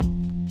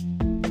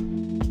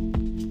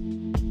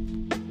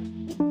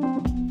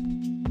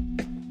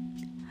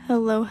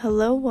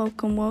Hello,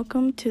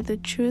 welcome to the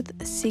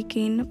Truth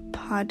Seeking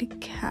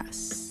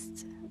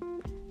Podcast.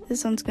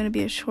 This one's going to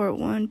be a short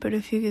one, but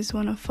if you guys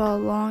want to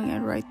follow along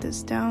and write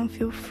this down,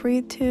 feel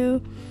free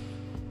to.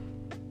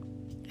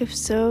 If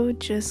so,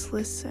 just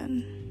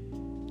listen.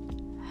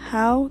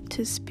 How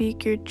to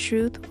speak your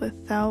truth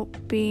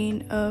without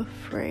being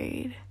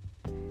afraid.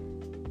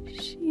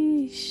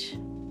 Sheesh.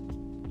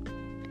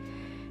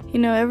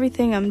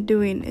 Everything I'm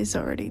doing is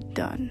already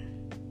done.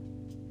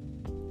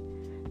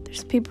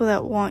 There's people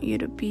that want you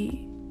to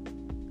be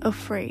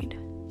afraid.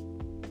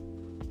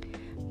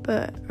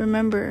 But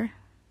remember,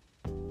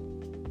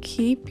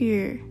 keep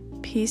your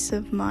peace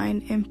of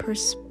mind in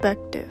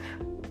perspective.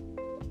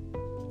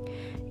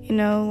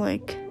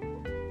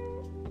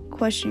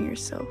 Question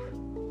yourself.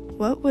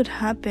 What would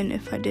happen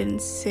if I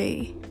didn't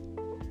say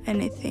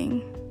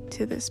anything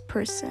to this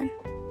person?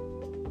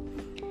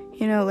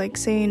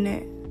 Saying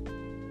it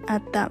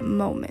at that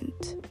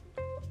moment.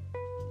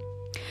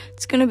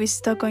 It's gonna be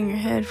stuck on your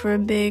head for a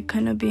bit,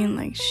 kind of being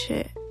like,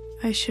 shit,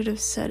 I should have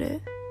said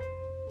it.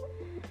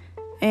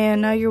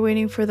 And now you're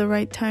waiting for the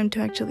right time to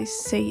actually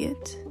say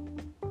it.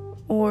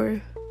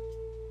 Or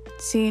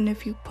seeing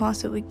if you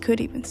possibly could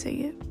even say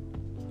it.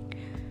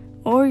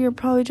 Or you're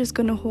probably just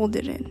gonna hold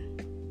it in.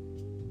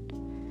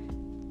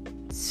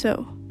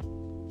 So,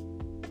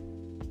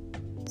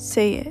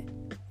 say it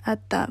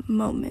at that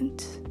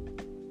moment.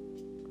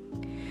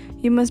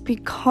 You must be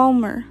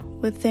calmer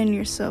within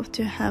yourself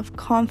to have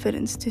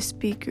confidence to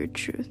speak your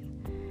truth.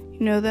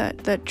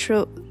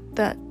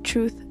 That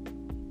truth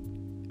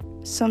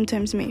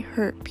sometimes may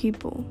hurt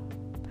people.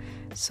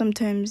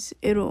 Sometimes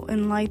it'll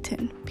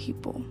enlighten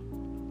people.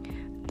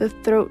 The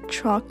throat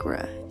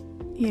chakra,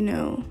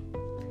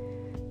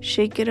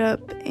 shake it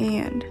up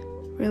and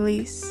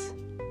release.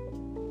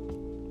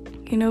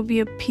 Be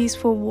a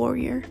peaceful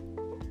warrior.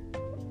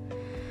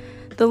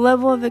 The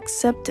level of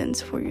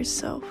acceptance for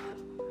yourself.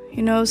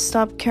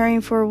 Stop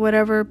caring for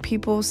whatever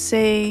people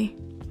say,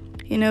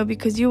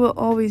 because you will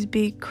always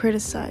be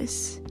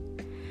criticized.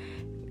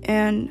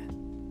 And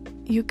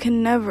you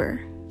cannot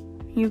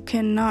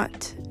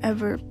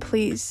ever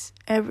please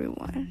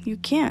everyone. You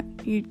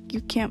can't. You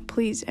can't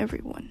please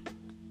everyone.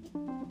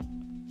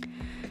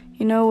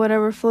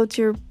 Whatever floats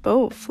your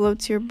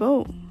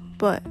boat.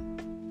 But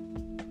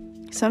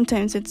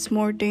sometimes it's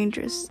more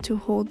dangerous to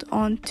hold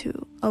on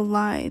to a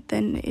lie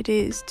than it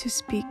is to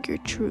speak your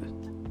truth.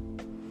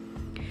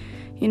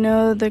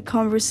 The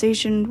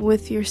conversation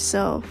with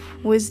yourself.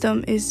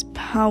 Wisdom is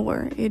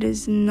power. It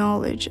is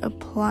knowledge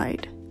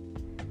applied.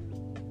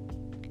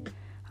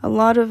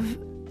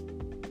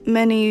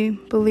 Many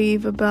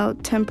believe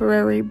about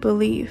temporary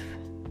belief,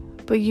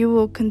 but you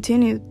will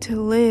continue to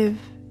live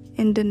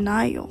in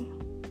denial.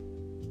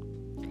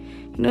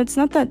 It's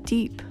not that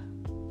deep.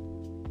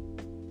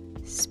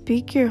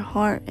 Speak your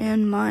heart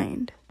and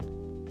mind,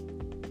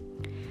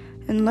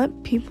 and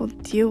let people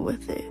deal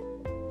with it.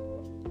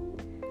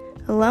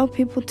 Allow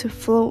people to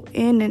flow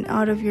in and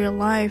out of your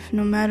life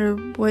no matter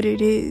what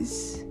it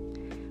is,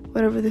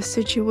 whatever the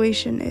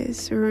situation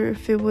is, or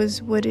if it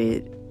was what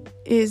it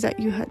is that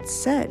you had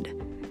said.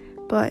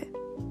 But,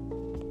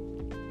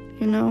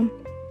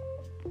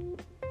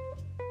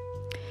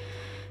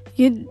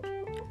 you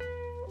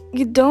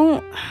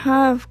don't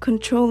have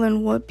control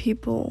in what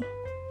people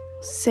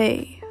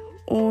say,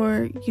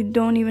 or you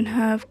don't even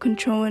have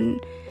control in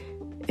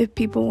if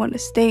people want to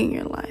stay in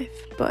your life.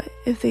 But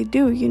if they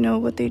do, you know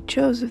what they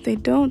chose. If they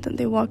don't, then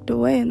they walked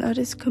away, and that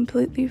is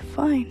completely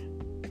fine.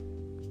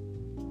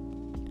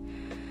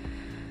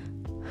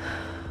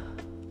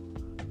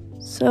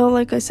 So,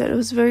 like I said, it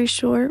was very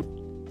short,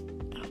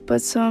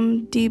 but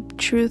some deep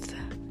truth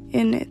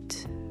in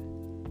it.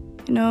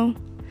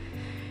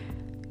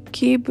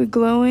 Keep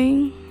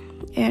glowing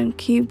and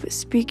keep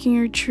speaking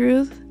your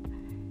truth.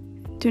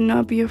 Do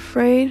not be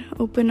afraid.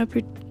 Open up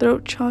your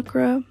throat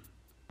chakra.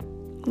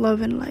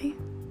 Love and light.